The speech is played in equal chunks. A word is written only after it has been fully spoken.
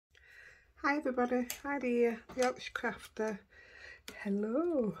Hi everybody, Heidi-The, Yorkshire crafter.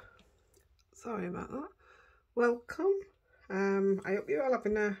 Hello. Sorry about that. Welcome. I hope you're all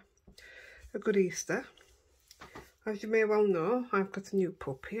having a good Easter. As you may well know, I've got a new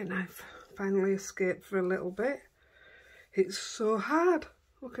puppy and I've finally escaped for a little bit. It's so hard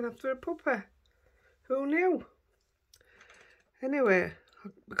looking after a puppy. Who knew? Anyway,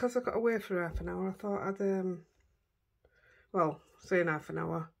 because I got away for half an hour, I thought I'd, well, saying half an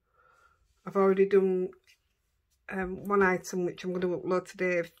hour, I've already done one item which I'm going to upload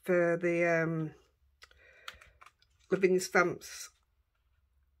today for the Lavinia Stamps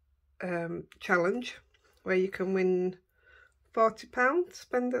challenge, where you can win £40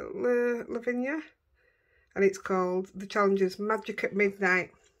 spend at Lavinia, and it's called, the challenge is Magic at Midnight.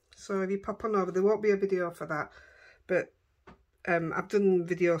 So if you pop on over, there won't be a video for that, but I've done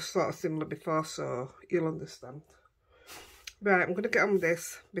videos sort of similar before, so you'll understand. Right, I'm going to get on with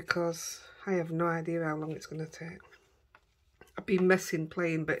this because I have no idea how long it's going to take. I've been messing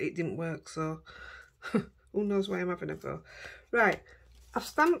playing, but it didn't work, so who knows why I'm having a go. Right, I've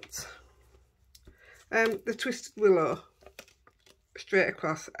stamped the Twisted Willow straight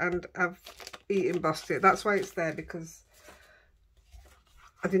across, and I've embossed it. That's why it's there, because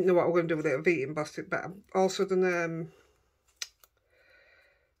I didn't know what I was going to do with it. I've embossed it, but I've also done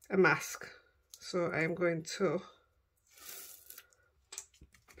a mask. So I am going to,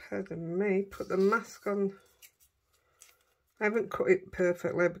 pardon me, put the mask on. I haven't cut it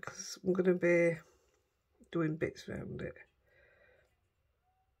perfectly because I'm going to be doing bits around it.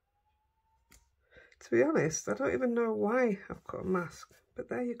 To be honest, I don't even know why I've cut a mask, but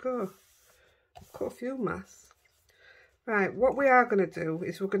there you go. I've cut a few masks. Right, what we are going to do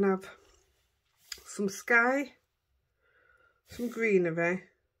is we're going to have some sky, some greenery.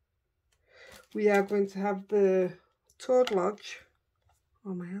 We are going to have the Toad Lodge.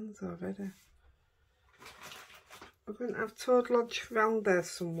 Oh, my hands already. We're going to have Toad Lodge round there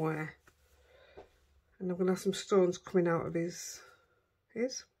somewhere. And I'm going to have some stones coming out of the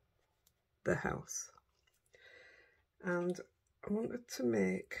house. And I wanted to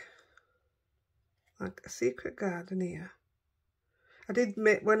make like a secret garden here. I did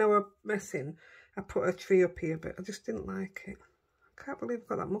make, when I was messing, I put a tree up here, but I just didn't like it. I can't believe I've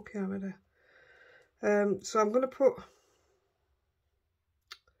got that mucky already. So I'm going to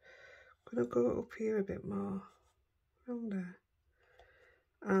go up here a bit more, around there,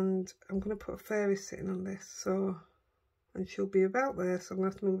 and I'm going to put a fairy sitting on this, so, and she'll be about there, so I'm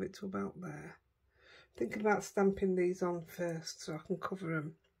going to have to move it to about there. I'm thinking about stamping these on first so I can cover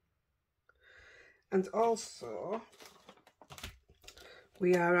them. And also,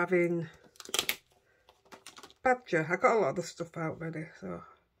 we are having Badger. I got a lot of the stuff out ready, so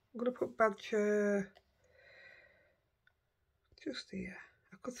I'm going to put Badger just here.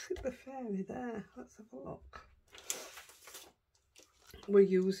 I could sit the fairy there. Let's have a look. We're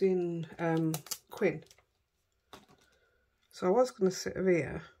using Quinn. So I was going to sit her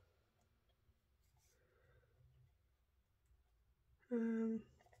here. No,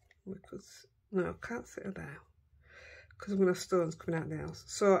 I can't sit her there because I'm going to have stones coming out of the house.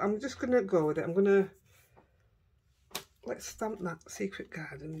 So I'm just going to go with it. I'm going to, let's stamp that secret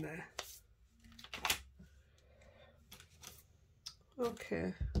garden there.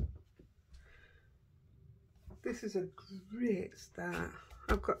 Okay. This is a great start.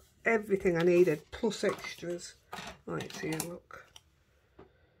 I've got everything I needed, plus extras. Right, here, look.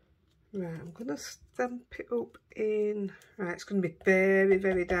 Right, I'm going to stamp it up in... Right, it's going to be very,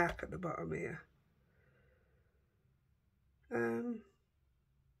 very dark at the bottom here.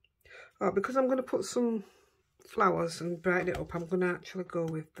 Oh, because I'm going to put some flowers and brighten it up, I'm going to actually go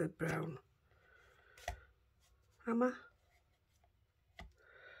with the brown. Am I?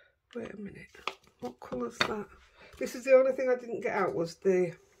 Wait a minute. What colour's that? This is the only thing I didn't get out, was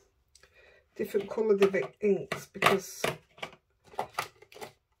the different coloured inks, because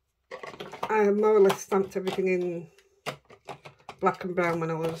I more or less stamped everything in black and brown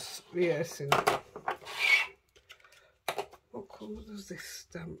when I was rehearsing. What colour does this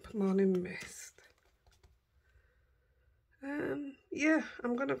stamp? Morning Mist. Yeah,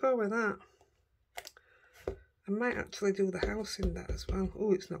 I'm going to go with that. I might actually do the house in that as well.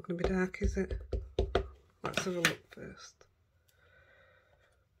 Oh, it's not going to be dark, is it? Let's have a look first.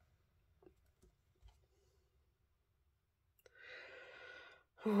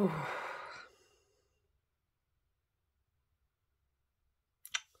 Oh.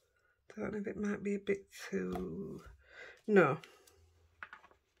 Don't know if it might be a bit too... No.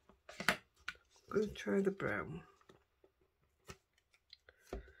 I'm going to try the brown.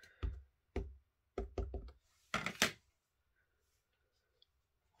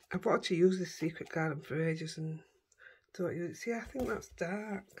 I've wanted to use this Secret Garden for ages and don't use it. See, I think that's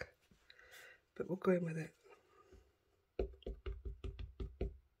dark, but we'll go in with it.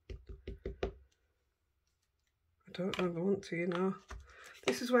 I don't know if I want to, you know.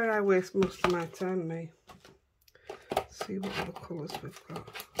 This is where I waste most of my time, me. Let's see what other colours we've got.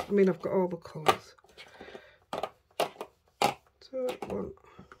 I mean, I've got all the colours. Don't want...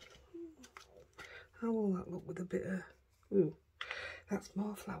 How will that look with a bit of... Ooh, that's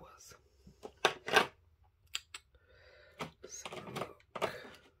more flowers. Let's have a look.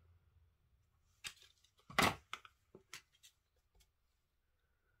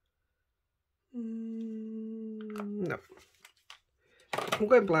 No. I'm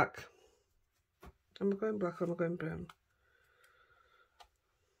going black. Am I going black or am I going brown?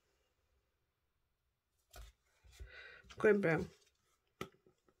 I'm going brown.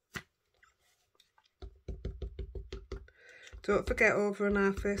 Don't forget, over on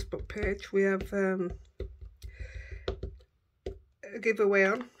our Facebook page we have a giveaway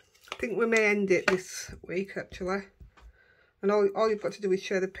on. I think we may end it this week actually. And all you've got to do is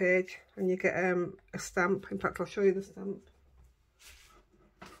share the page and you get a stamp. In fact, I'll show you the stamp.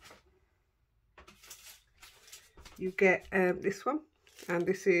 You get this one, and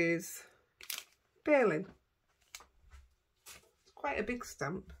this is Baling. It's quite a big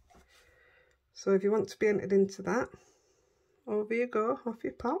stamp. So if you want to be entered into that, over you go, off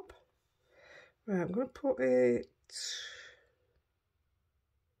you pop. Right, I'm going to put it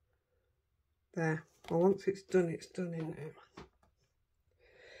there. Well, once it's done, isn't it?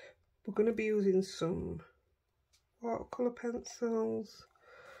 We're going to be using some watercolour pencils.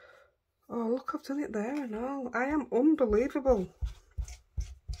 Oh, look, I've done it there and all. I am unbelievable.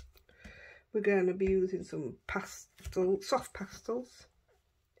 We're going to be using some soft pastels,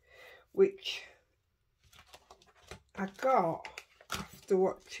 which I got after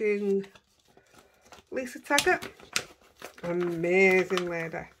watching Lisa Taggart. Amazing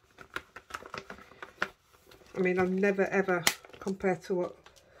lady. I mean, I've never ever compared to what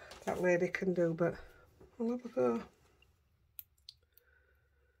that lady can do, but I'll have a go.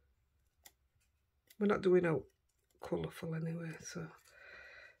 We're not doing out colourful anyway, so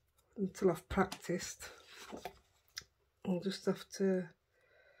until I've practiced, I'll just have to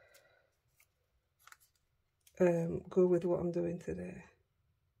go with what I'm doing today.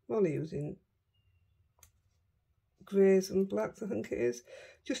 I'm only using greys and blacks, I think it is,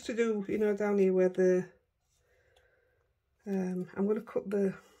 just to do, you know, down here where the I'm going to cut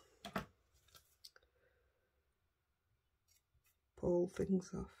the pole things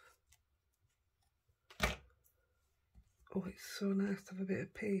off. Oh, it's so nice to have a bit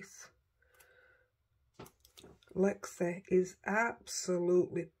of peace. Lexi is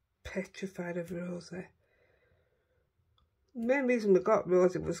absolutely petrified of Rosie. The main reason we got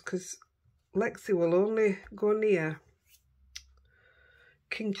Rosie was because Lexi will only go near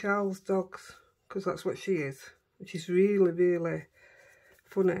King Charles dogs, because that's what she is. And she's really, really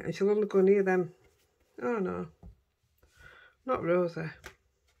funny, and she'll only go near them. Oh no, not Rosie.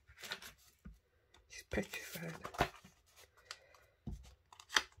 She's petrified.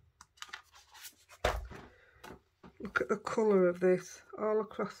 Look at the colour of this, all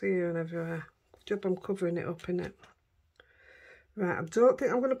across here and everywhere. Good job I'm covering it up, innit? Right, I don't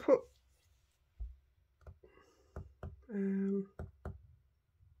think I'm going to put...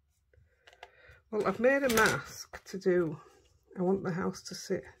 well, I've made a mask to do. I want the house to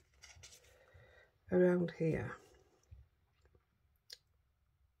sit around here.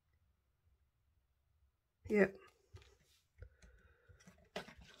 Yep.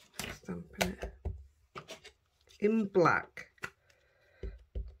 Stamping it. In black.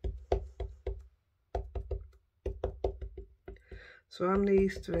 So how many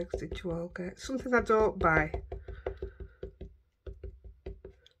Easter eggs did you all get? Something I don't buy.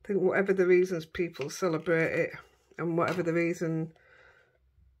 I think whatever the reasons people celebrate it, and whatever the reason,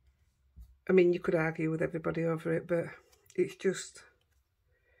 I mean, you could argue with everybody over it, but it's just,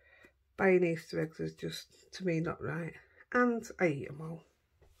 buying Easter eggs is just, to me, not right. And I eat them all.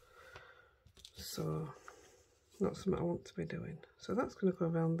 So... not something I want to be doing. So that's going to go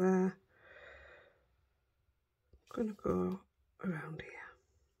around there. I'm going to go around here.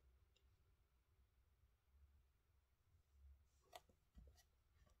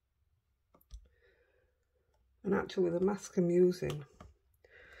 And actually the mask I'm using,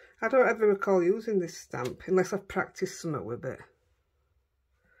 I don't ever recall using this stamp unless I've practiced something with it.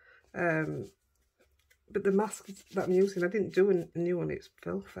 But the mask that I'm using, I didn't do a new one, it's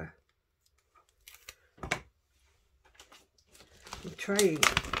filthy. I'm trying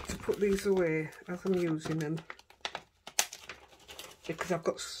to put these away as I'm using them because I've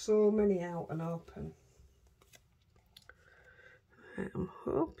got so many out and open. Right, I'm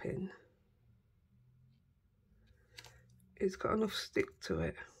hoping it's got enough stick to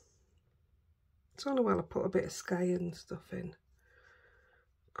it. It's only while I put a bit of sky and stuff in.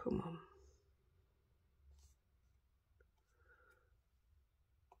 Come on.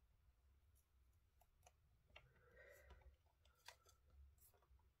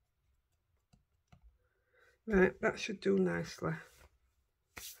 Right, that should do nicely.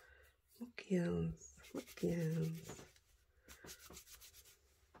 Look hands, look hands.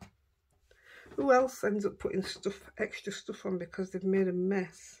 Who else ends up putting extra stuff on because they've made a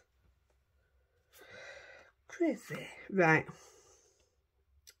mess? Crazy. Right.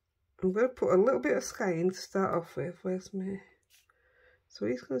 I'm going to put a little bit of sky in to start off with. Where's me? So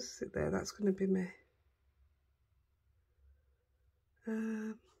he's going to sit there. That's going to be me.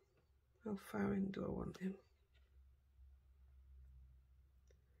 How far in do I want him?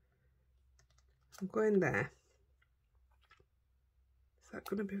 I'm going there. Is that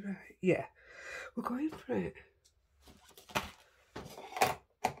going to be right? Yeah. We're going for it.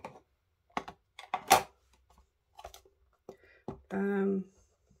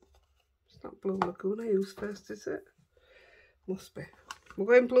 It's not Blue Lagoon I use first, is it? Must be. We're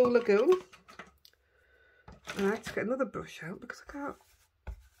going Blue Lagoon. And I have to get another brush out because I can't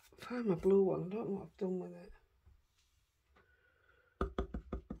find my blue one. I don't know what I've done with it.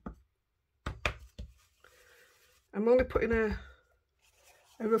 I'm only putting a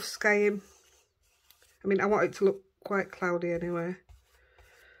rough sky in. I mean, I want it to look quite cloudy anyway.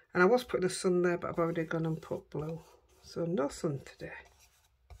 And I was putting a sun there, but I've already gone and put blue. So no sun today.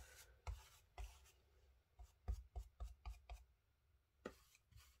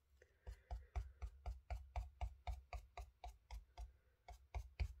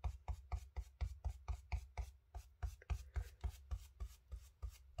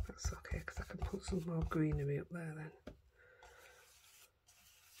 That's okay, because I can put some more greenery up there then.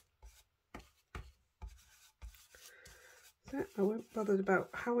 I weren't bothered about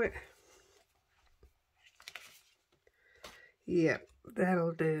how it... Yep,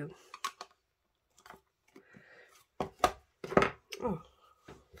 that'll do. Oh,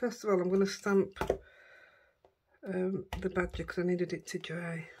 first of all, I'm going to stamp the badger because I needed it to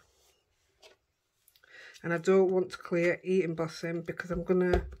dry. And I don't want to clear heat emboss him because I'm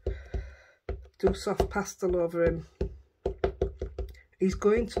going to do soft pastel over him. He's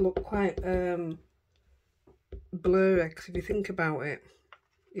going to look quite blurry because if you think about it,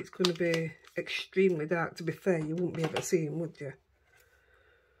 it's going to be extremely dark. To be fair, you wouldn't be able to see him, would you?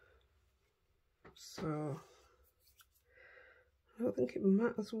 So I don't think it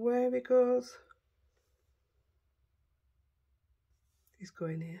matters where he goes. He's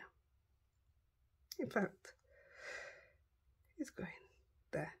going here. In fact, he's going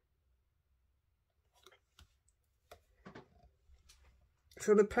there.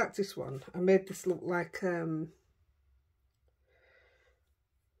 So the practice one, I made this look like he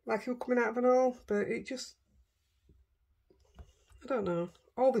was coming out of an hole, but it just, I don't know.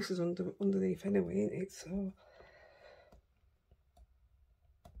 All this is underneath anyway, isn't it? So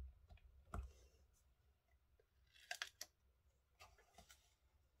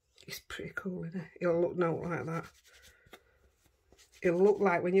it's pretty cool, isn't it? It'll look no like that. It'll look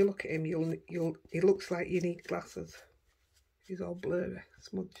like when you look at him, it looks like you need glasses. He's all blurry,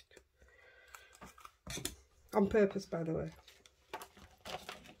 smudged. On purpose, by the way.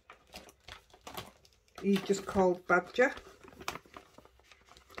 He's just called Badger.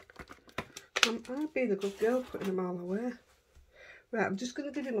 I've been a good girl putting them all away. Right, I'm just going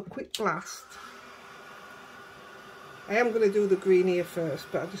to give him a quick blast. I am going to do the green here first,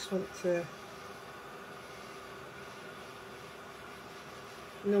 but I just want to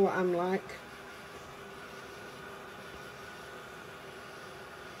know what I'm like.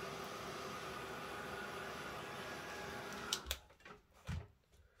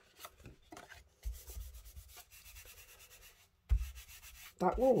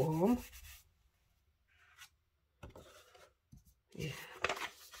 That will warm. Yeah.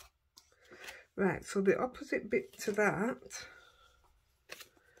 Right, so the opposite bit to that,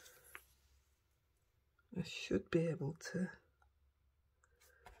 I should be able to.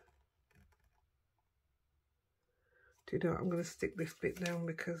 Do you know what? I'm going to stick this bit down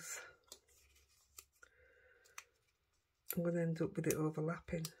because I'm going to end up with it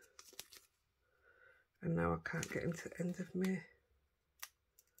overlapping. And now I can't get into the end of May.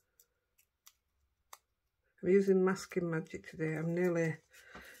 I'm using masking magic today. I'm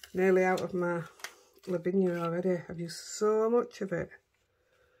nearly out of my lavinia already. I've used so much of it.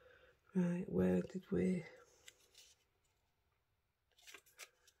 Right, where did we...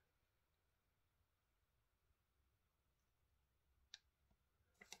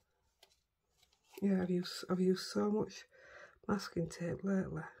 Yeah, I've used so much masking tape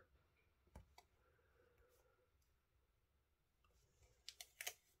lately.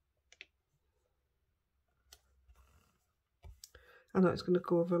 I know it's going to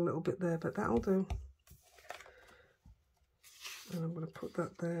go over a little bit there, but that'll do. And I'm going to put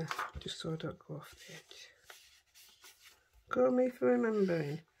that there, just so I don't go off the edge. Go me for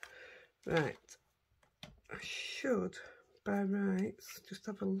remembering. Right. I should, by rights, just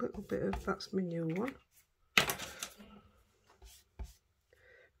have a little bit of, that's my new one.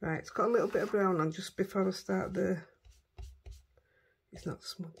 Right, it's got a little bit of brown on just before I start the, it's not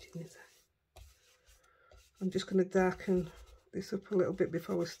smudging, is it? I'm just going to darken this up a little bit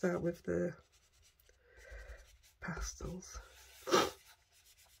before we start with the pastels.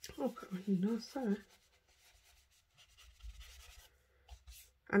 Oh, no, sorry.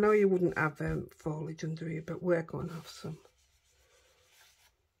 I know you wouldn't have foliage under here, but we're going to have some.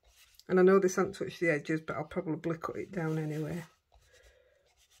 And I know this hasn't touched the edges, but I'll probably cut it down anyway.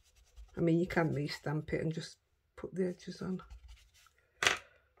 I mean, you can re-stamp it and just put the edges on.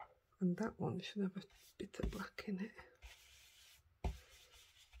 And that one should have a bit of black in it.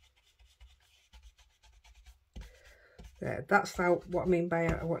 There, that's how, what I mean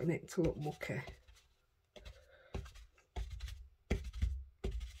by wanting it to look mucky.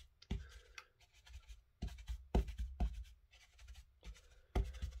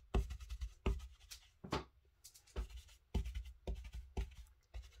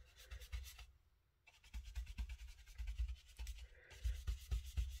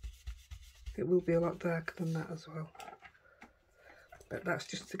 It will be a lot darker than that as well. But that's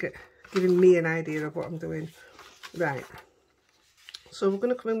just to giving me an idea of what I'm doing. Right. So we're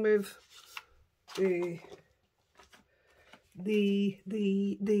going to come in with the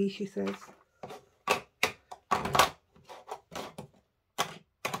she says.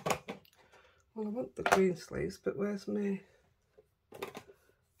 Well, I want the green sleeves, but where's my...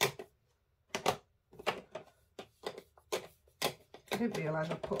 I didn't realise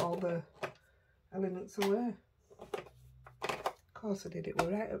I put all the elements away. Of course I did, it were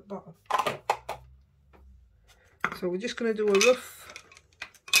right at the bottom. So we're just going to do a rough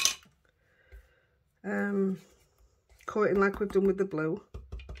coating like we've done with the blue.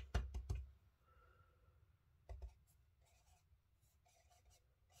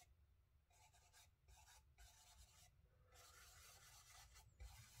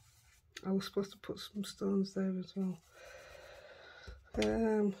 I was supposed to put some stones there as well.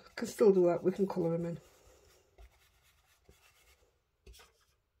 Can still do that, we can colour them in.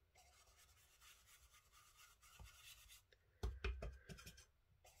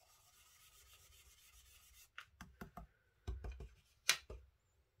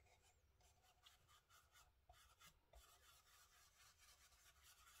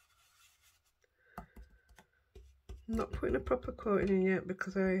 I'm not putting a proper coating in yet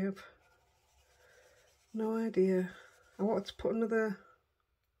because I have no idea. I wanted to put another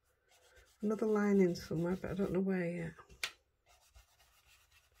line in somewhere, but I don't know where yet.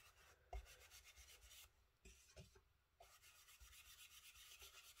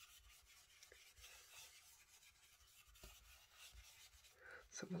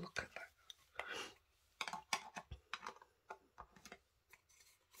 Let's have a look at that.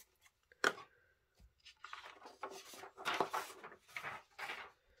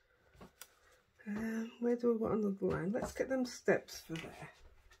 Where do we want another line? Let's get them steps for there.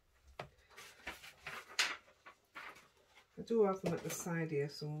 I do have them at the side here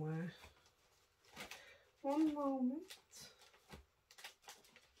somewhere. One moment.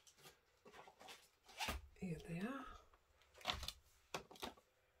 Here they are.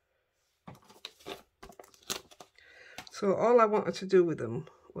 So all I wanted to do with them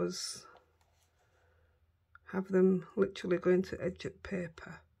was have them literally going to edge of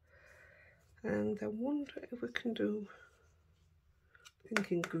paper. And I wonder if we can do,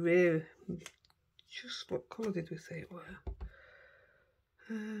 thinking grey, just what colour did we say it were?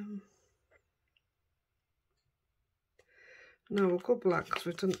 No, we'll go black because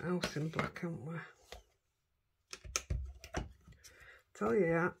we've done house in black, haven't we? Tell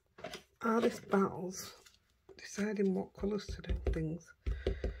you that, hardest battles, deciding what colours to do things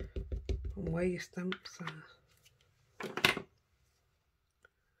and where your stamps are.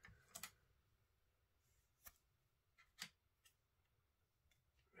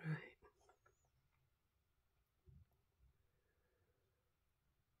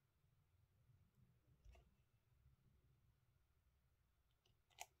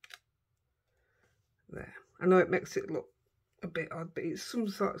 There. I know it makes it look a bit odd, but it's some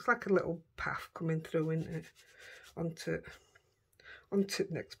sort, it's like a little path coming through, isn't it? Onto the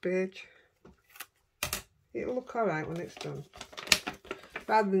next page. It'll look alright when it's done.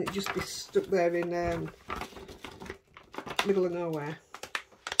 Rather than it just be stuck there in middle of nowhere.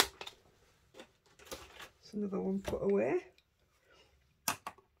 It's another one put away.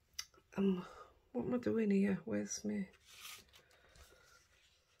 What am I doing here? Where's me?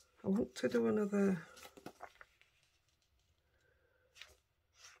 I want to do another.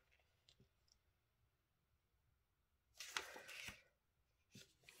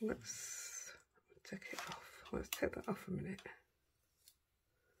 Let's take it off. Let's take that off a minute.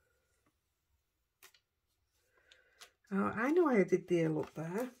 Oh, I know I did the ear up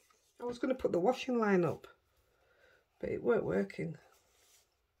there. I was going to put the washing line up, but it weren't working.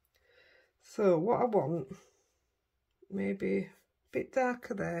 So what I want, maybe a bit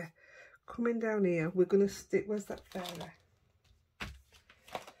darker there. Coming down here, we're going to stick, where's that fairy?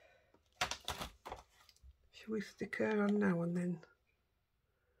 Should we stick her on now and then?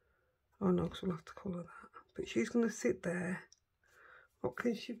 Oh no, because we'll have to colour that. But she's going to sit there. What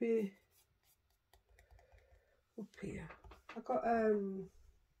can she be? Up here.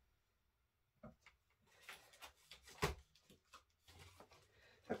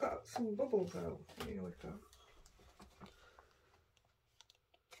 I've got some bubbles out. Here we go.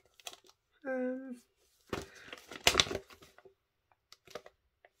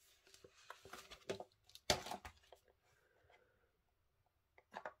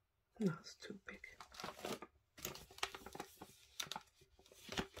 No, it's too big.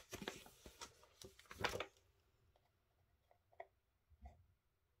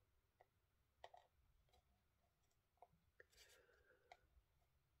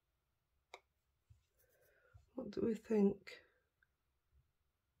 What do we think?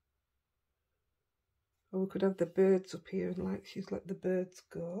 Or we could have the birds up here and like she's let the birds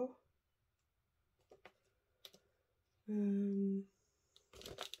go.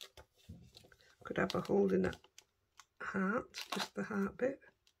 Could have her holding that heart, just the heart bit.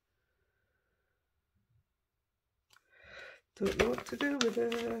 Don't know what to do with her.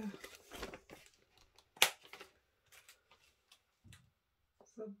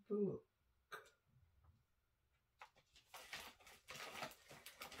 Let's have a look.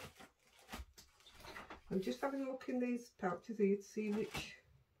 I'm just having a look in these pouches here to see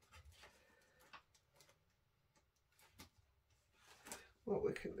what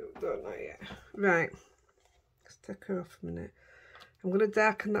we can do. Don't know yet. Right, let's take her off a minute. I'm going to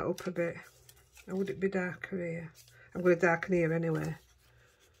darken that up a bit. Or would it be darker here? I'm going to darken here anyway.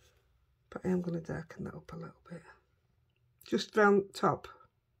 But I am going to darken that up a little bit. Just round top.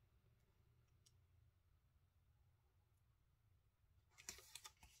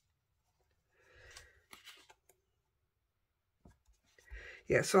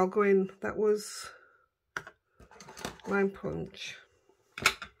 Yeah, so I'll go in. That was Lime Punch.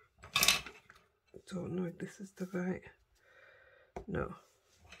 Don't know if this is the right. No.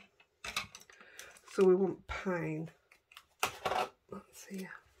 So we want Pine. Let's see.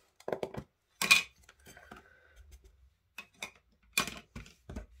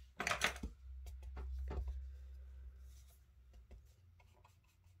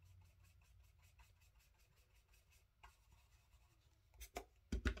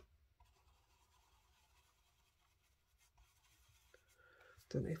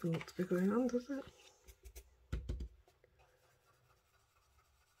 Don't even look to be going on, does it?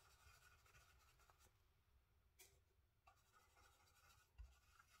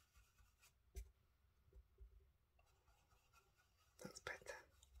 That's better.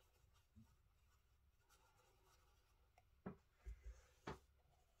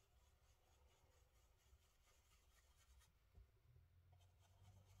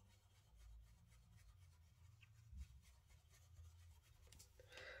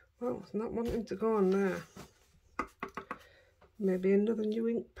 Well, it's not wanting to go on there. Maybe another new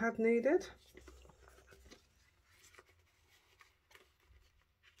ink pad needed.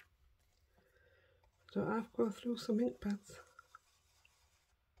 So I've go through some ink pads.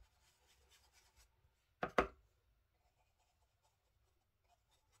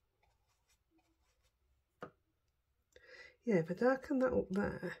 Yeah, if I darken that up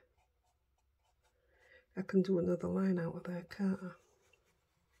there, I can do another line out of there, can't I?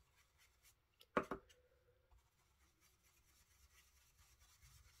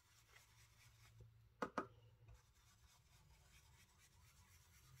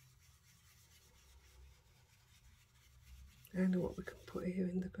 I know what we can put here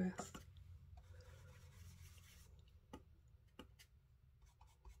in the grass.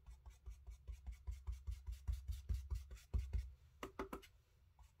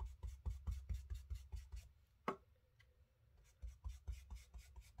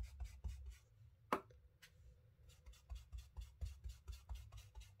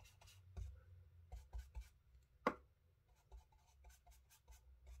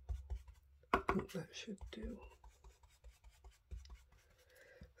 think that should do.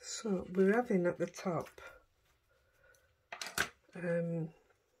 So we're having at the top the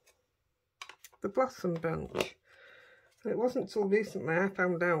blossom branch. And it wasn't until recently I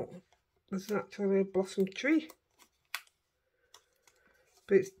found out there's actually a blossom tree.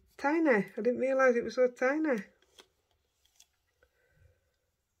 But it's tiny. I didn't realise it was so tiny.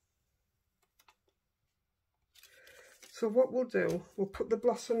 So what we'll do, we'll put the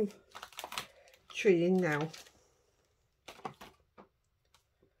blossom tree in now.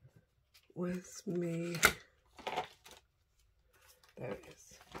 Where's me? There it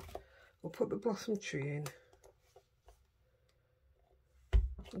is. We'll put the blossom tree in.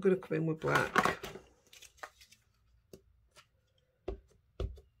 I'm going to come in with black.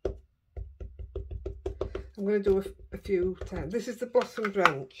 I'm going to do a few times. This is the blossom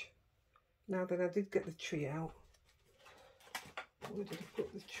branch. Now then, I did get the tree out. Where did I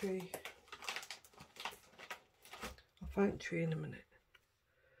put the tree? I'll find the tree in a minute.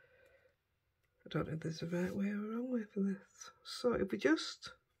 I don't know if there's a right way or a wrong way for this. So if we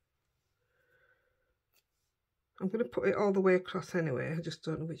just... I'm going to put it all the way across anyway. I just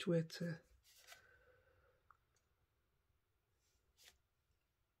don't know which way to...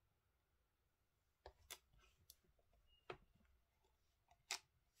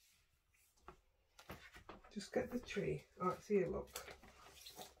 Just get the tree. Oh, it's here, look.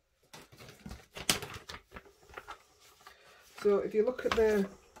 So if you look at the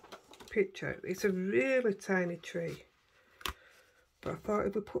picture, it's a really tiny tree. But I thought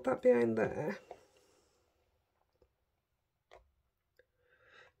if we put that behind there,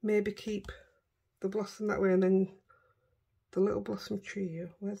 maybe keep the blossom that way and then the little blossom tree here.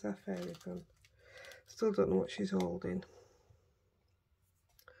 Where's our fairy gone? Still don't know what she's holding.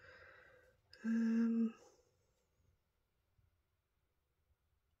 Don't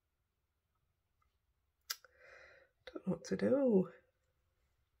know what to do.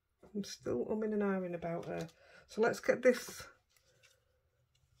 I'm still umming and ahhing about her. So let's get this.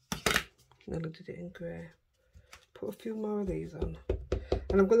 Nearly did it in grey. Put a few more of these on.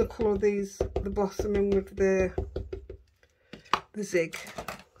 And I'm going to colour these, the blossom in with the zig.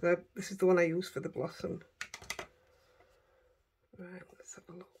 This is the one I use for the blossom. Right, let's have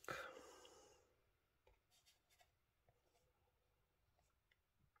a look.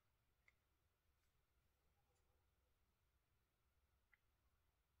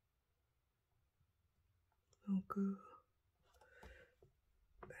 Oh, good.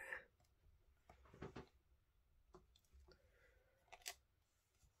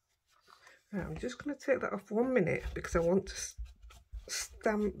 Right, I'm just going to take that off 1 minute because I want to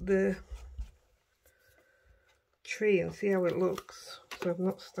stamp the tree and see how it looks. So I've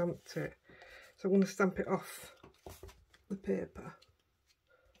not stamped it. So I'm going to stamp it off the paper.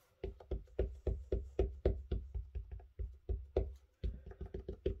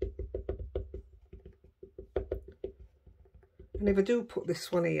 And if I do put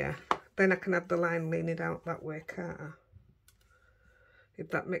this one here, then I can have the line leaning out that way, can't I?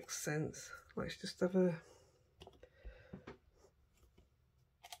 If that makes sense. Let's just have a...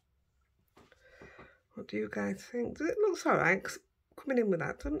 What do you guys think? It looks alright coming in with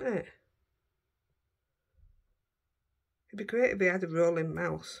that, doesn't it? It'd be great if it had a rolling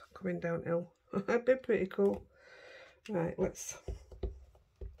mouse coming downhill. That'd be pretty cool. Right, let's...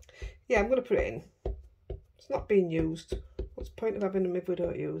 Yeah, I'm going to put it in. It's not being used. What's the point of having them if we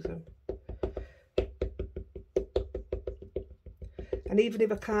don't use them? And even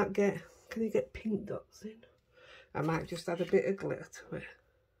if I can't get... Can you get pink dots in? I might just add a bit of glitter to it.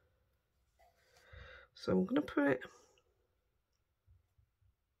 So I'm going to put it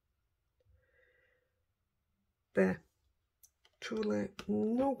there. Truly,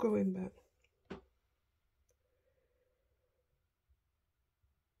 no going back.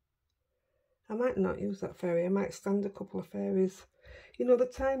 I might not use that fairy. I might stand a couple of fairies. You know, the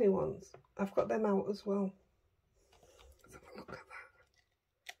tiny ones. I've got them out as well. Let's have a look at that.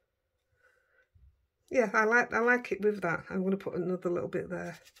 Yeah, I like it with that. I'm going to put another little bit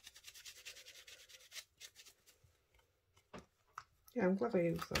there. Yeah, I'm glad I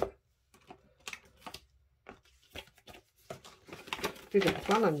used that. Didn't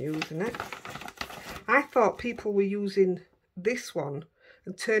plan on using it. I thought people were using this one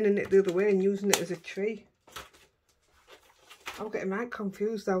and turning it the other way and using it as a tree. I'm getting right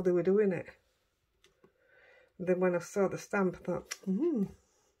confused how they were doing it. And then when I saw the stamp, I thought,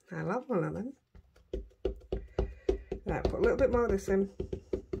 I love one of them. Right, put a little bit more of this in.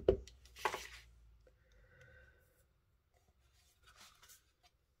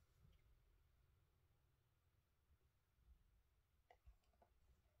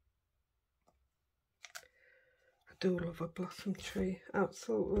 do love a blossom tree,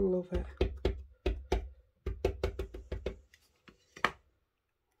 absolutely love it.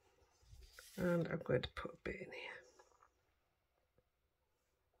 And I'm going to put a bit in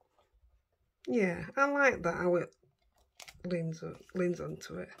here. Yeah, I like that, how it leans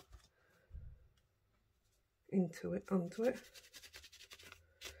onto it. Onto it.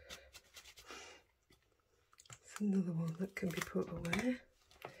 It's another one that can be put away.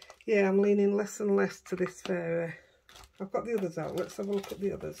 Yeah, I'm leaning less and less to this fairy. I've got the others out. Let's have a look at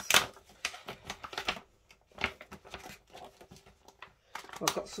the others.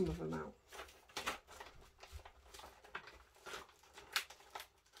 I've got some of them out.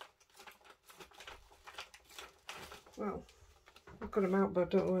 Well, I've got them out, but I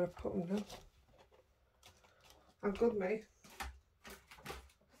don't know where I put them now. I'm good, mate.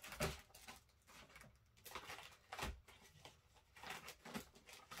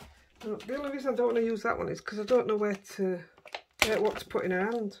 No, the only reason I don't want to use that one is because I don't know what to put in her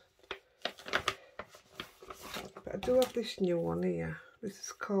hand. But I do have this new one here. This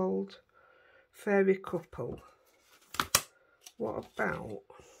is called Fairy Couple. What about...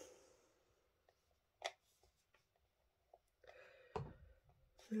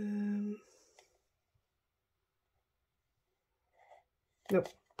 Nope,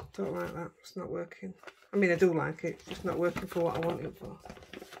 don't like that. It's not working. I mean, I do like it. It's just not working for what I want it for.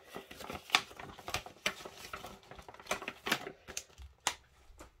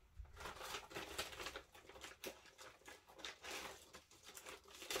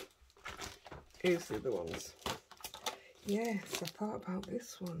 Here's the other ones. Yes, I thought about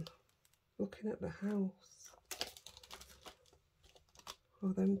this one. Looking at the house. Oh,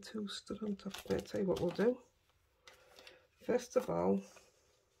 them two stood on top of it. I'll tell you what we'll do. First of all,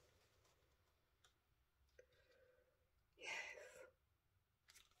 yes.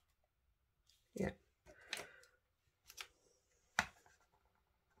 Yeah.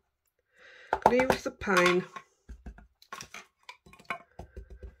 I'm going to use the pine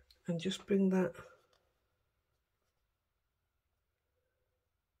and just bring that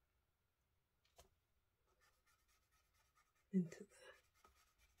into there.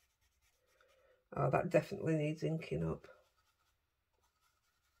 Oh, that definitely needs inking up.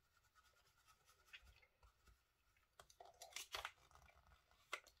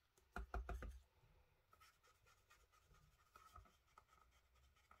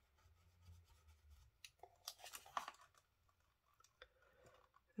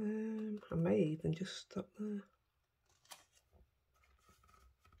 I may even just stop there.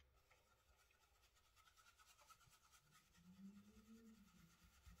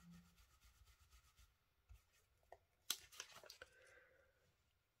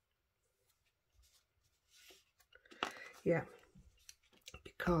 Yeah,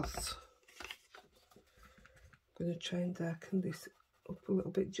 because I'm going to try and darken this up a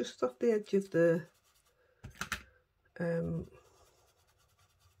little bit, just off the edge of the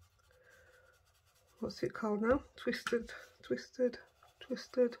what's it called now? Twisted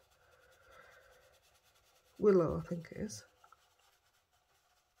willow, I think it is.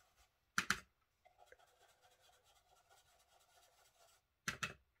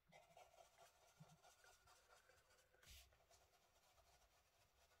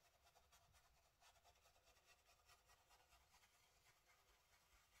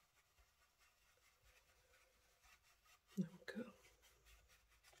 There we go.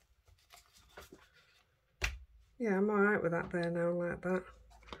 Yeah, I'm alright with that there now, like that.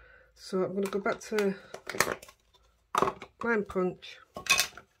 So I'm going to go back to Line Punch.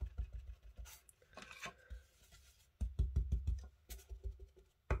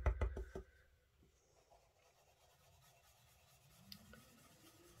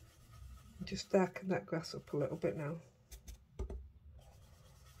 Just darken that grass up a little bit now.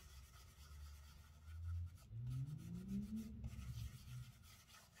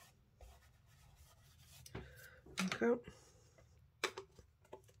 Okay.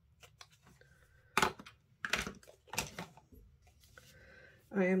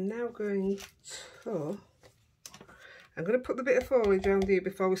 I am now going to... I'm going to put the bit of foliage around here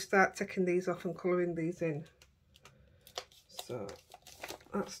before we start taking these off and colouring these in. So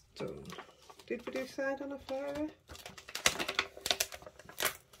that's done. Did we decide on a fairy?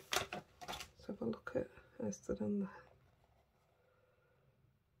 Let's have a look at how I stood on there.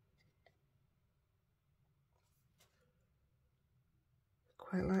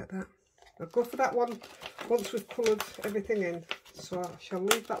 Quite like that. I'll go for that one once we've coloured everything in. So I shall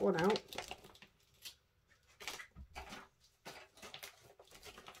leave that one out.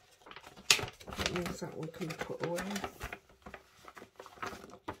 That means that one can be put away.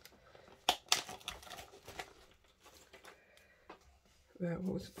 Right,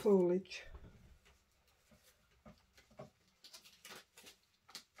 what was the foliage?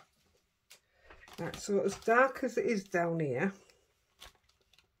 Right, so as dark as it is down here,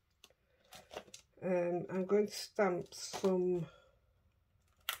 I'm going to stamp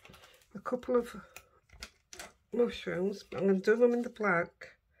a couple of mushrooms. I'm going to do them in the black.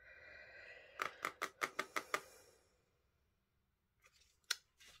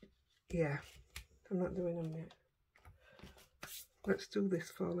 Yeah, I'm not doing them yet. Let's do this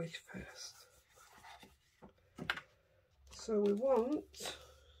foliage first. So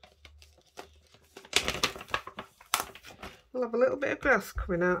we'll have a little bit of grass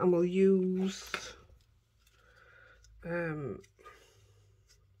coming out, and we'll use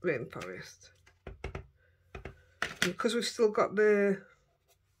rainforest. And because we've still got the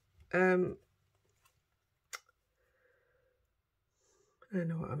I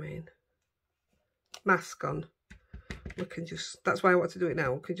know what I mean, mask on, we can just, that's why I want to do it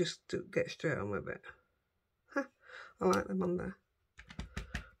now, we can just get straight on with it. Huh, I like them on there.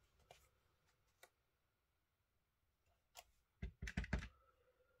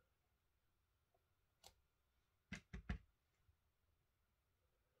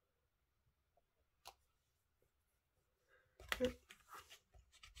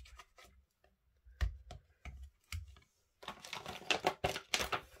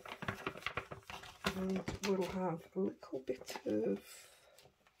 And we'll have a little bit of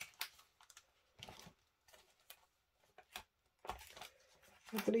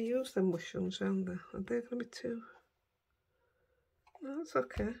I'm going to use them mushrooms around there. Are they going to be too? No, that's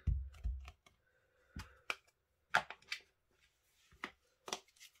okay.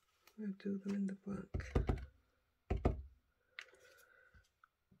 I'll do them in the black.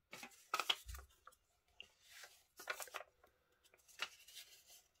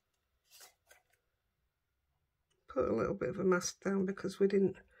 Put a little bit of a mask down because we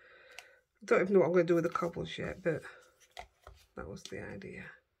didn't, I don't even know what I'm going to do with the cobbles yet, but that was the idea.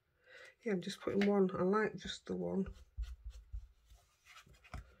 Yeah, I'm just putting one. I like just the one.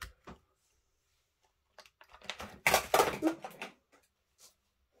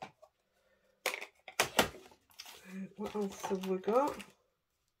 What else have we got?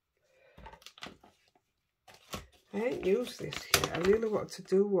 I ain't used this yet. I really want to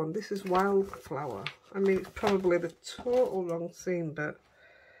do one. This is wildflower. I mean, it's probably the total wrong scene, but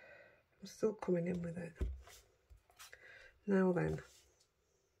I'm still coming in with it. Now then.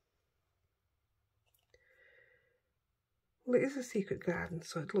 Well, it is a secret garden,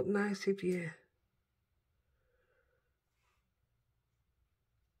 so it'd look nice if you...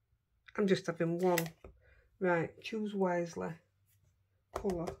 I'm just having one. Right, choose wisely.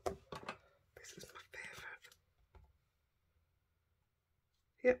 Colour. This is my favourite.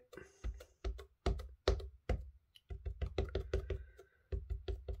 Yep.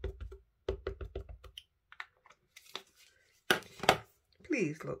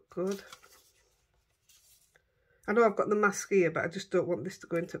 Please look good. I know I've got the mask here, but I just don't want this to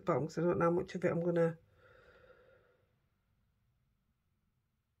go into the bottom because I don't know how much of it I'm gonna...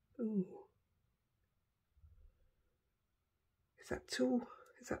 Ooh. Is that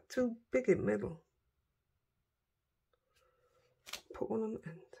too big in the middle? Put one on the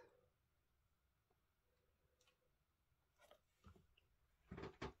end.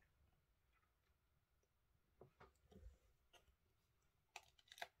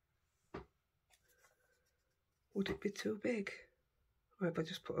 Would it be too big? Or if I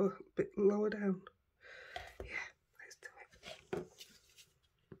just put a bit lower down? Yeah, let's do it.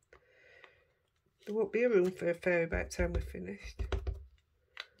 There won't be a room for a fairy by the time we're finished.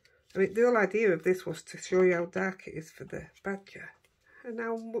 I mean, the whole idea of this was to show you how dark it is for the badger. And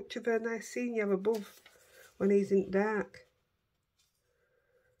how much of a nice scene you have above when he's in dark.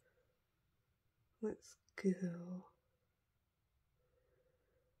 Let's go.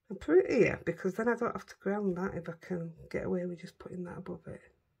 I'm putting it here because then I don't have to ground that if I can get away with just putting that above it.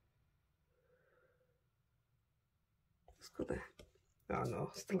 Let's go there. Oh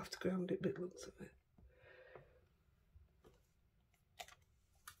no, still have to ground it, but it looks of it.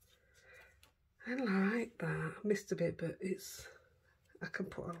 I like that. I missed a bit, but it's... I can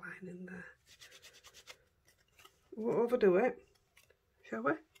put a line in there. We'll overdo it, shall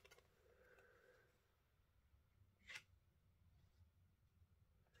we?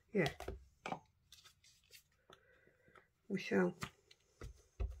 Yeah. We shall.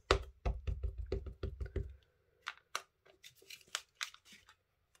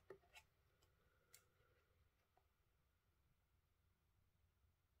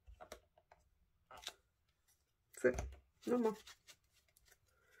 That's it. No more.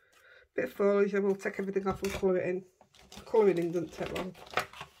 Bit of foliage and we'll take everything off and colour it in. Colouring in doesn't take long.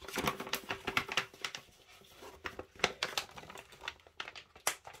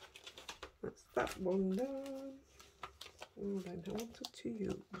 That's that one done. Oh, then I wanted to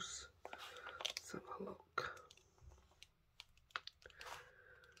use. Let's have a look.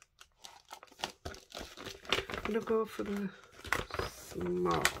 I'm going to go for the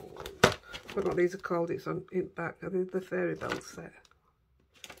small. I don't know what these are called. It's on in back. I think the Fairy Bell set.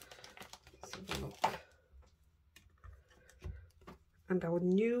 Let's have a look. And our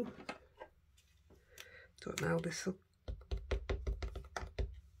new. Don't know how this will.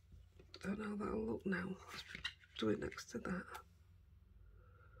 Don't know how that'll look now. Let's do it next to that.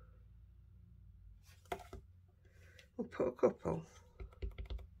 We'll put a couple.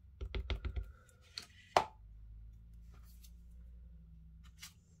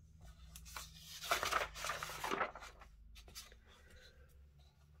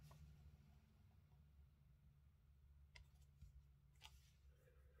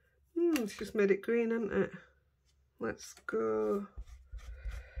 It's just made it green, hasn't it? Let's go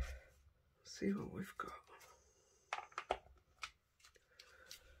see what we've got.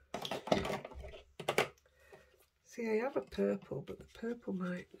 See, I have a purple, but the purple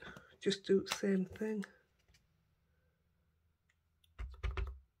might just do the same thing.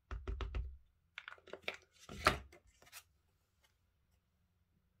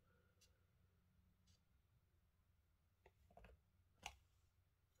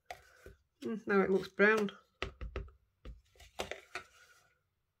 Now it looks brown.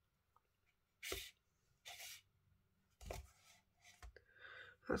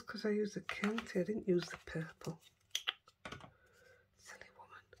 That's because I used the county, I didn't use the purple. Silly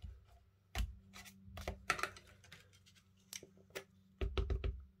woman.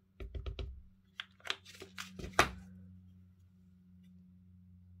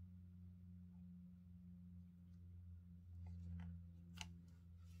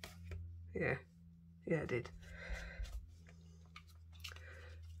 Yeah, I did.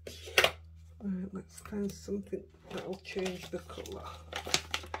 Right, let's find something that will change the colour.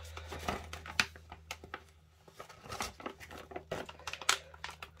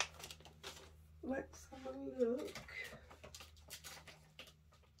 Let's have a look.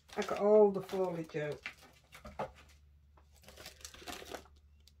 I got all the foliage out.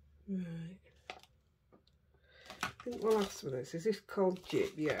 Right. I think we'll have some of this. Is this called jib?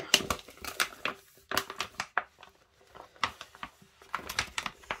 Yeah.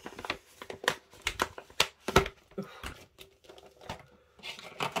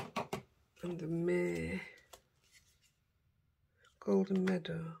 And the May Golden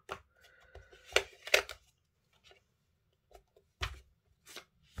Meadow.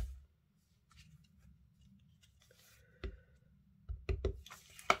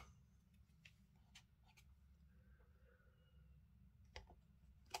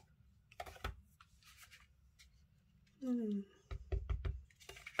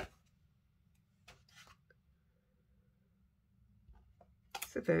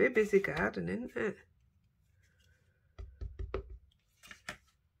 It's a very busy garden, isn't it?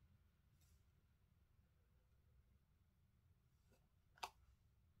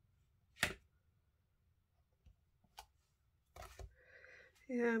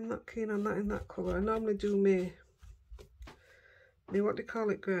 Yeah, I'm not keen on that in that colour. I normally do me what do you call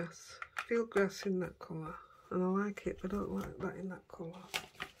it, grass? Field grass in that colour. And I like it, but I don't like that in that colour.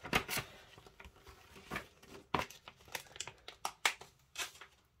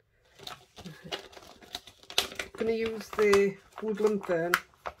 I'm going to use the woodland fern.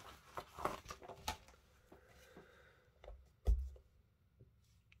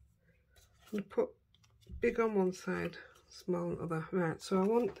 I'm going to put big on one side, small on the other. Right, so I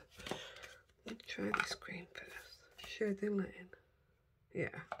want, let me try this green first. Shade the light in. Yeah.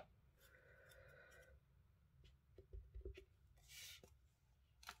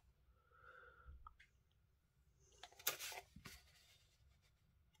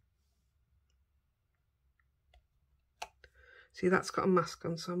 See, that's got a mask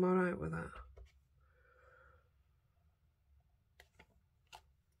on, so I'm alright with that.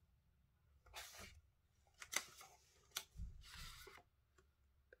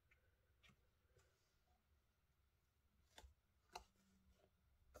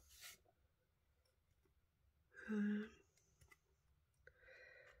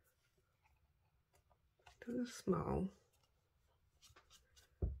 Do the small,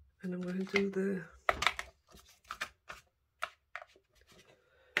 and I'm going to do the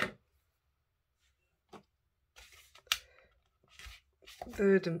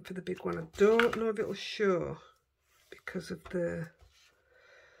verdant for the big one. I don't know if it'll show because of the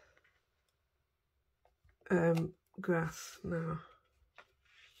grass now.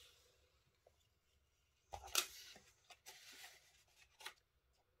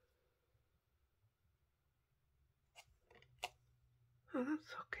 Oh,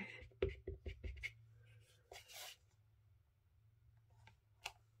 that's okay.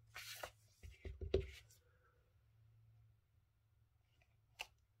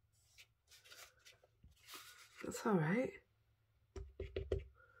 That's all right.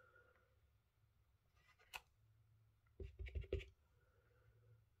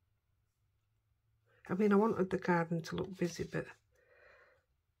 I mean, I wanted the garden to look busy, but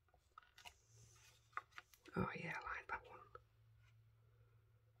oh yeah, I like that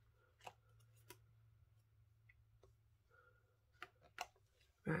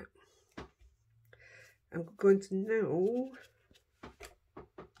one. Right. I'm going to now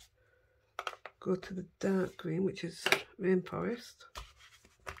go to the dark green, which is rainforest.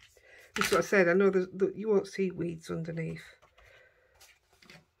 That's what I said. I know that you won't see weeds underneath,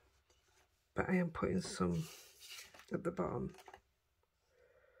 but I am putting some at the bottom.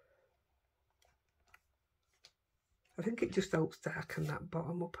 I think it just helps darken that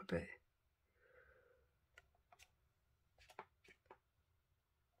bottom up a bit.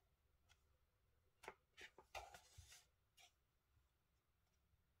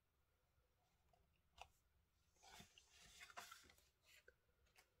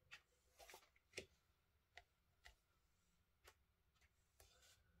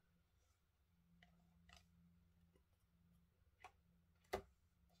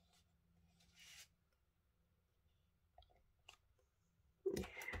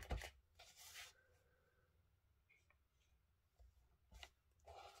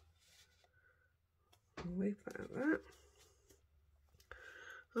 Leave that at that.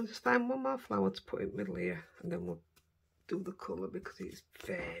 I'll just find one more flower to put in the middle here, and then we'll do the colour because it's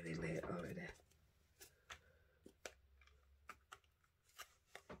very late already.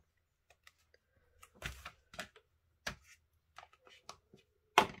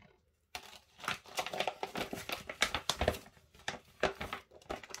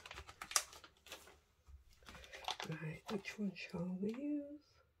 Right, which one shall we use?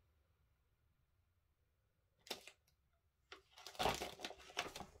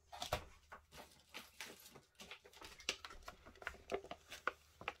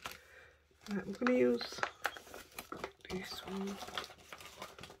 Right, I'm going to use this one.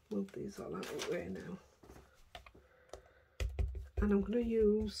 Move these all out of the way now. And I'm going to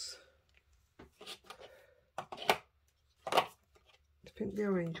use, I think the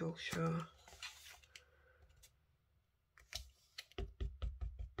orange will show.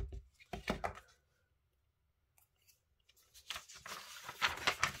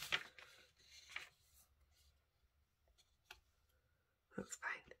 That's fine.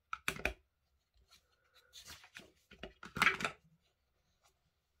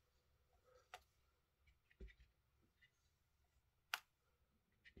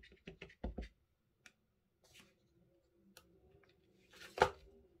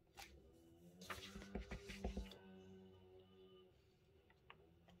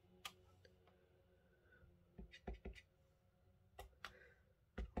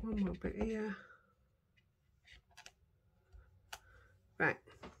 One more bit here. Right,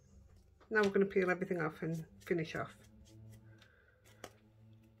 now we're going to peel everything off and finish off.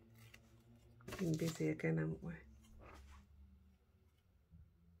 Been busy again, haven't we?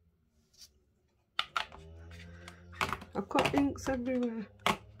 I've got inks everywhere.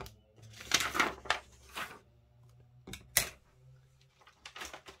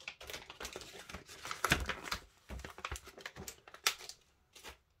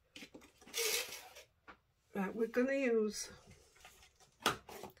 Right, we're going to use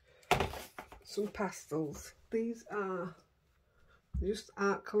some pastels. These are just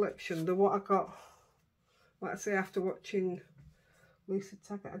art collection. They're what I got, like I say, after watching Lisa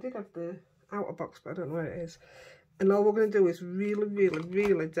Taggart. I did have the outer box, but I don't know where it is. And all we're going to do is really, really,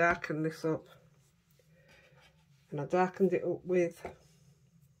 really darken this up. And I darkened it up with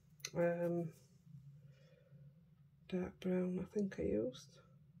dark brown, I think I used,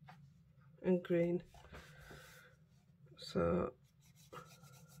 and green. So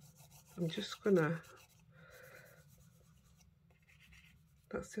I'm just gonna,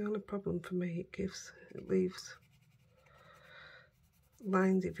 that's the only problem for me, it leaves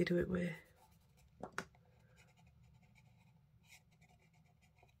lines if you do it with.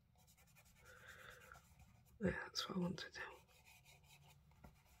 Yeah, that's what I want to do.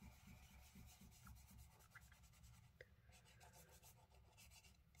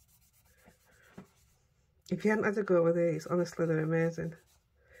 If you hadn't had to go with these, honestly, they're amazing.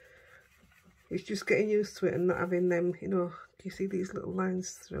 It's just getting used to it and not having them, you know, you see these little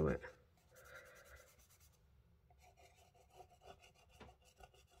lines through it.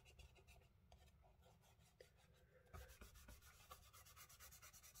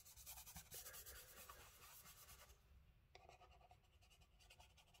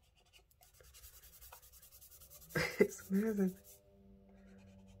 It's amazing.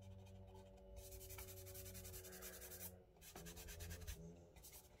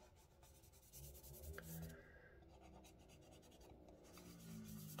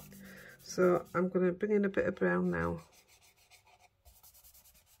 So I'm going to bring in a bit of brown now.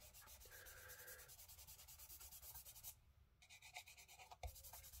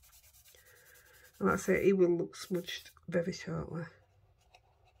 And like I say, he will look smudged very shortly.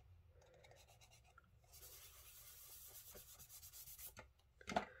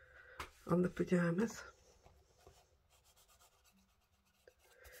 On the pyjamas.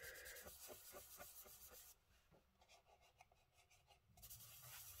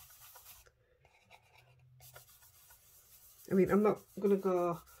 I mean, I'm not going to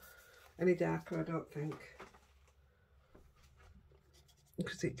go any darker, I don't think.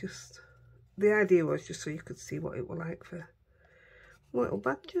 Because it just... The idea was just so you could see what it was like for a little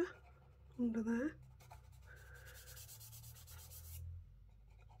badger under there.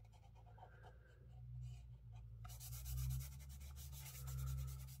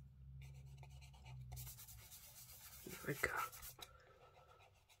 There we go.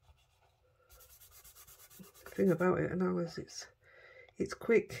 The thing about it and all is it's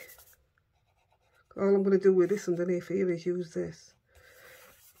quick. All I'm going to do with this underneath here is use this.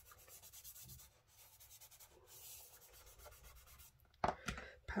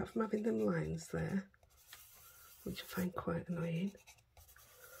 Apart from having them lines there, which I find quite annoying.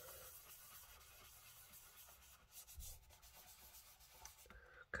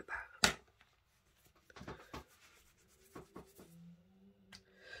 Look at that.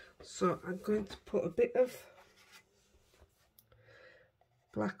 So I'm going to put a bit of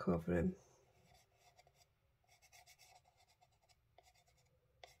black over him.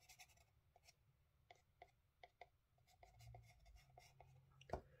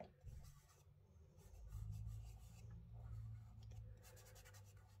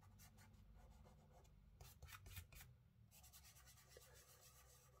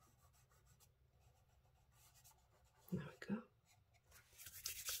 There we go.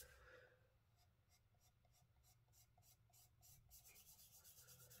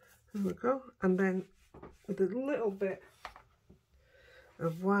 There we go. And then with a little bit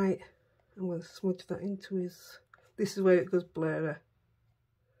of white, I'm going to smudge that into his... This is where it goes blurry.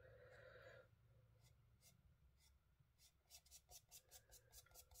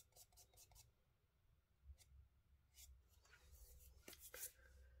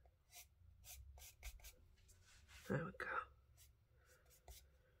 There we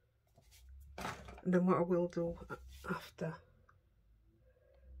go. And then what I will do after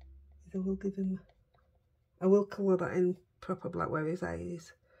is I will give him... I will colour that in proper black where his eye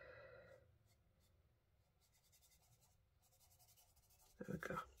is. There we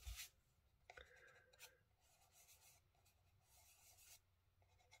go.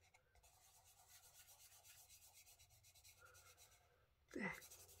 There.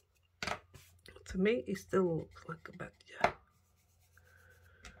 To me, he still looks like a badger.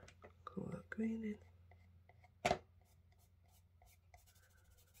 Colour that green in.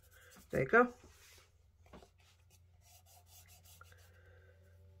 There you go.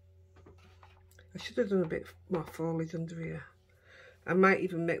 I should have done a bit more foliage under here. I might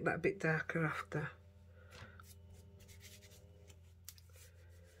even make that a bit darker after.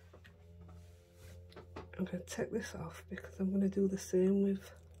 I'm going to take this off because I'm going to do the same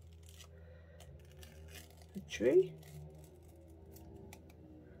with the tree.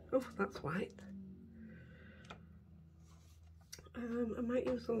 Oh, that's white. I might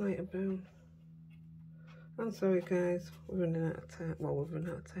use a lighter brown. I'm sorry guys, we're running out of time. Well, we're running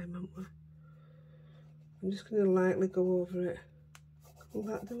out of time, aren't we? I'm just going to lightly go over it. Will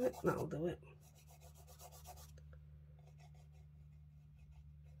that do it? That'll do it.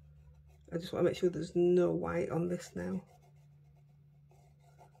 I just want to make sure there's no white on this now.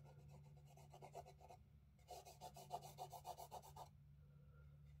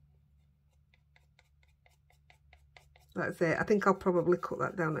 That's it. I think I'll probably cut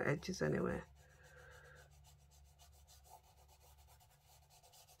that down at edges anyway.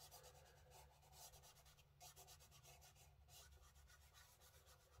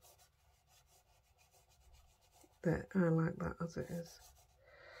 There, I like that as it is.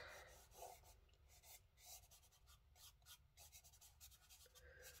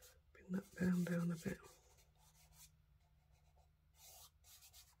 Bring that brown down a bit.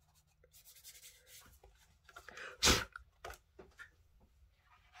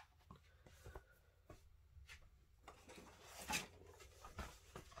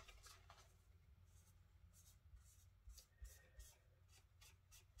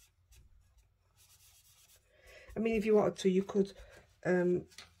 I mean, if you wanted to, you could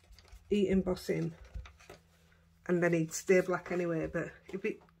heat emboss in and then he'd stay black anyway, but if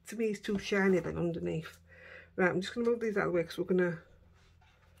it, to me, it's too shiny then underneath. Right, I'm just going to move these out of the way because we're going to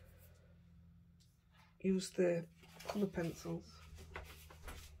use the colour pencils.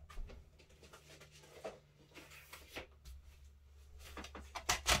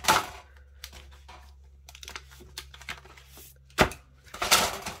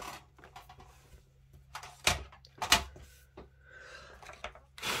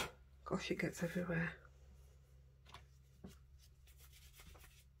 Gosh, it gets everywhere.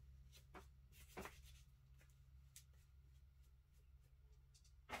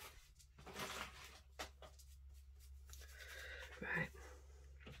 Right.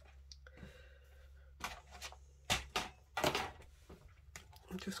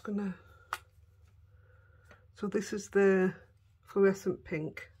 I'm just gonna, so this is the fluorescent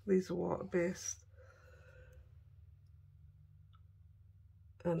pink, these are water-based.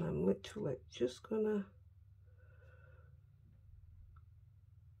 And I'm literally just gonna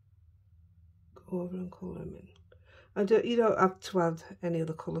go over and colour them in. You don't have to add any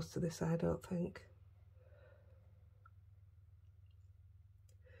other colours to this, I don't think.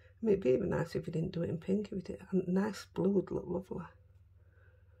 I mean, it'd be even nice if you didn't do it in pink. If you did a nice blue would look lovely.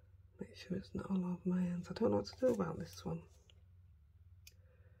 Make sure it's not all over my hands. I don't know what to do about this one.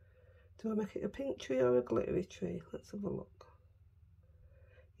 Do I make it a pink tree or a glittery tree? Let's have a look.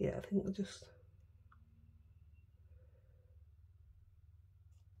 Yeah, I think we'll just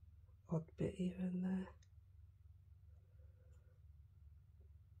odd bit here and there.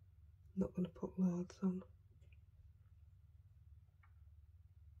 Not going to put loads on.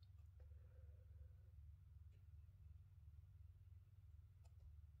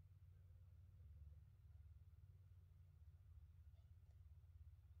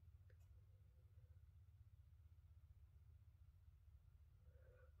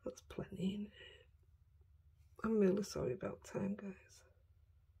 That's plenty, isn't it? I'm really sorry about time, guys.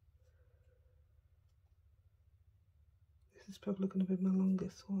 This is probably going to be my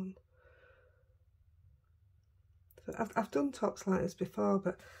longest one. So I've done tops like this before,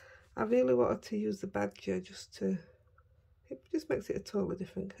 but I really wanted to use the badger just to, it just makes it a totally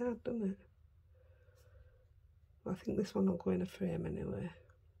different card, doesn't it? Well, I think this one will go in a frame anyway.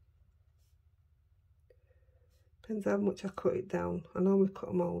 Depends how much I cut it down. I normally cut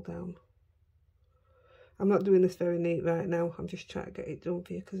them all down. I'm not doing this very neat right now. I'm just trying to get it done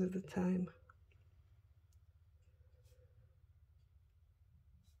for you because of the time.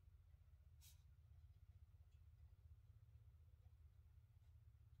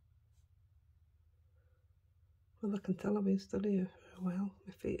 Well, I can tell I've been studying for a while.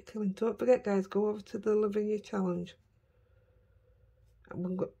 My feet are killing. Don't forget, guys, go over to the Lavinia challenge.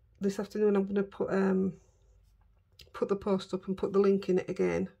 This afternoon I'm going to put the post up and put the link in it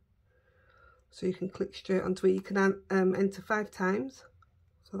again, so you can click straight onto it. You can enter 5 times,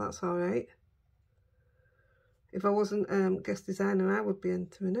 so that's all right. If I wasn't guest designer, I would be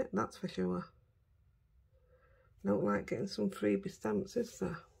entering it, that's for sure. I don't like getting some freebie stamps, is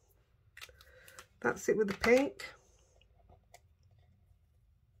there? That's it with the pink.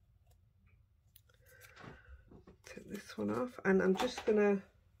 Take this one off, and I'm just gonna,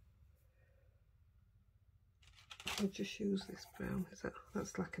 I'll just use this brown.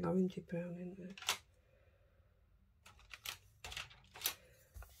 That's like an orangey brown, isn't it?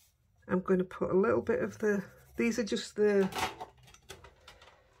 I'm going to put a little bit of these are just the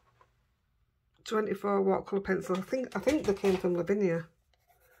 24 watercolour pencils. I think they came from Lavinia.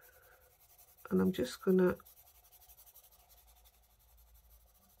 And I'm just going to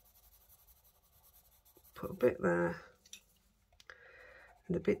put a bit there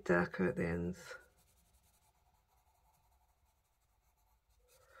and a bit darker at the ends.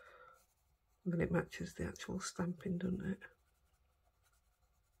 And then it matches the actual stamping, doesn't it?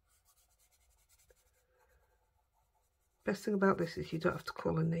 Best thing about this is you don't have to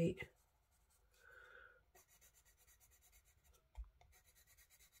colour neat.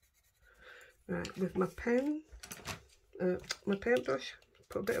 Right, with my pen, my paintbrush,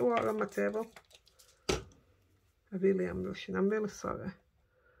 put a bit of water on my table. I really am rushing, I'm really sorry.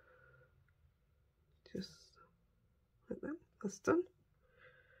 Just like that, that's done.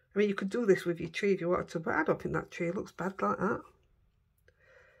 I mean, you could do this with your tree if you wanted to, but I don't think that tree looks bad like that.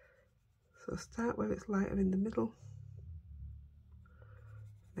 So start where it's lighter in the middle,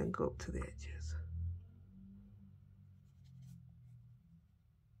 then go up to the edges.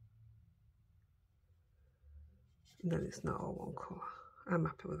 And then it's not all one colour. I'm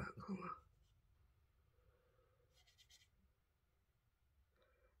happy with that colour.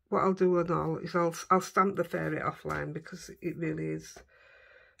 What I'll do and all is I'll stamp the fairy offline because it really is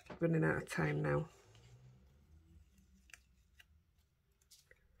running out of time now.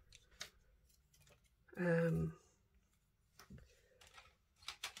 I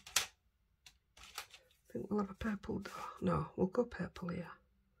think we'll have a purple door. No, we'll go purple here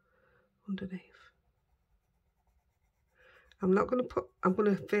underneath. I'm not going to put, I'm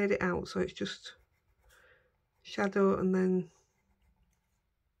going to fade it out so it's just shadow and then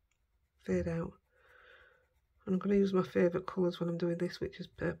fade out. And I'm going to use my favourite colours when I'm doing this, which is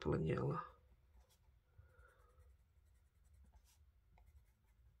purple and yellow.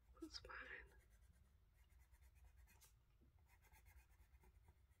 That's fine.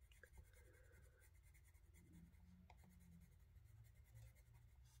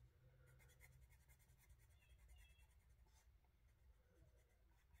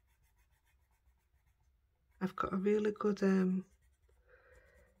 I've got a really good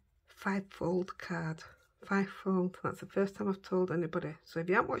 5-fold card. 5-fold, that's the first time I've told anybody. So if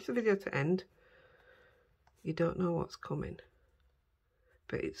you haven't watched the video to end, you don't know what's coming.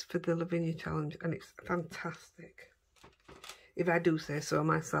 But it's for the Lavinia challenge and it's fantastic, if I do say so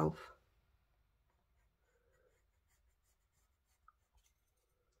myself.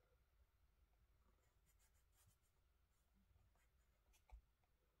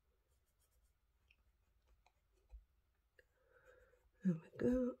 There we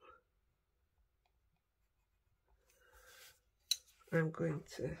go. I'm going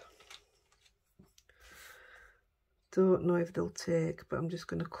to, don't know if they'll take, but I'm just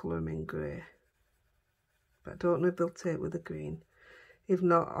going to colour them in grey. But I don't know if they'll take with the green. If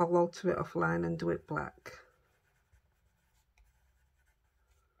not, I'll alter it offline and do it black.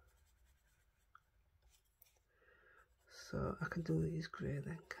 So I can do these grey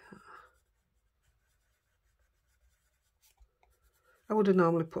then, can't I? I would have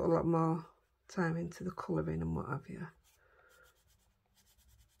normally put a lot more time into the colouring and what have you.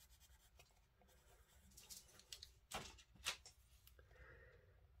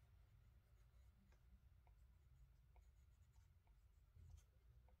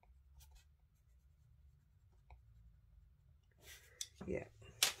 Yeah.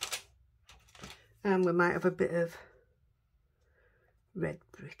 And we might have a bit of red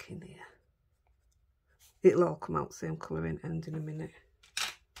brick in here. It'll all come out same colour in end in a minute.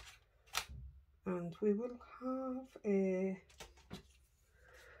 And we will have a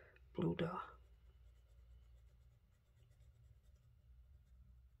blue door.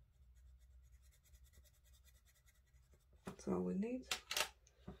 That's all we need.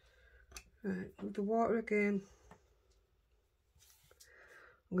 Right, with the water again.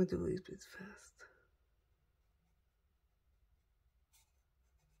 I'm going to do these bits first.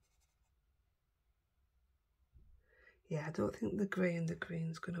 Yeah, I don't think the grey and the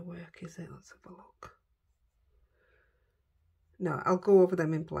green's going to work, is it? Let's have a look. No, I'll go over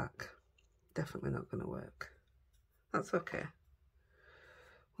them in black. Definitely not going to work. That's okay.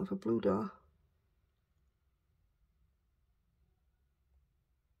 We'll have a blue door.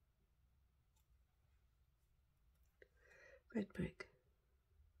 Red brick.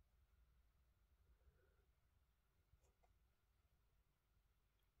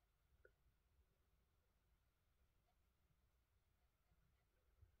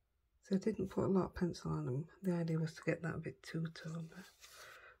 So I didn't put a lot of pencil on them. The idea was to get that a bit two-tone, but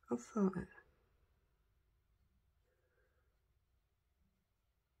I'll sort it.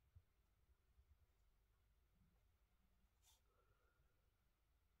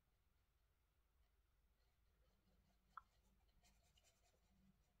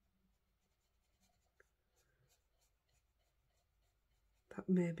 That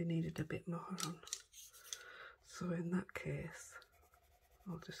maybe needed a bit more on. So in that case,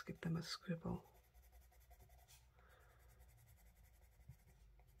 I'll just give them a scribble.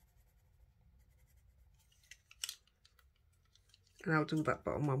 And I'll do that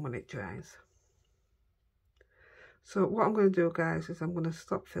bottom one when it dries. So what I'm going to do, guys, is I'm going to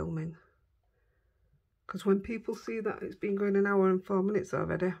stop filming. Because when people see that it's been going an hour and 4 minutes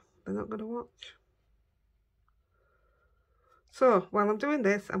already, they're not going to watch. So while I'm doing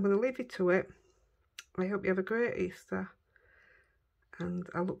this, I'm going to leave you to it. I hope you have a great Easter. And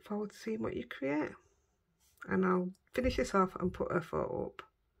I look forward to seeing what you create. And I'll finish this off and put a photo up.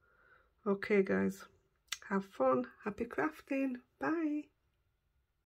 Okay, guys. Have fun. Happy crafting. Bye.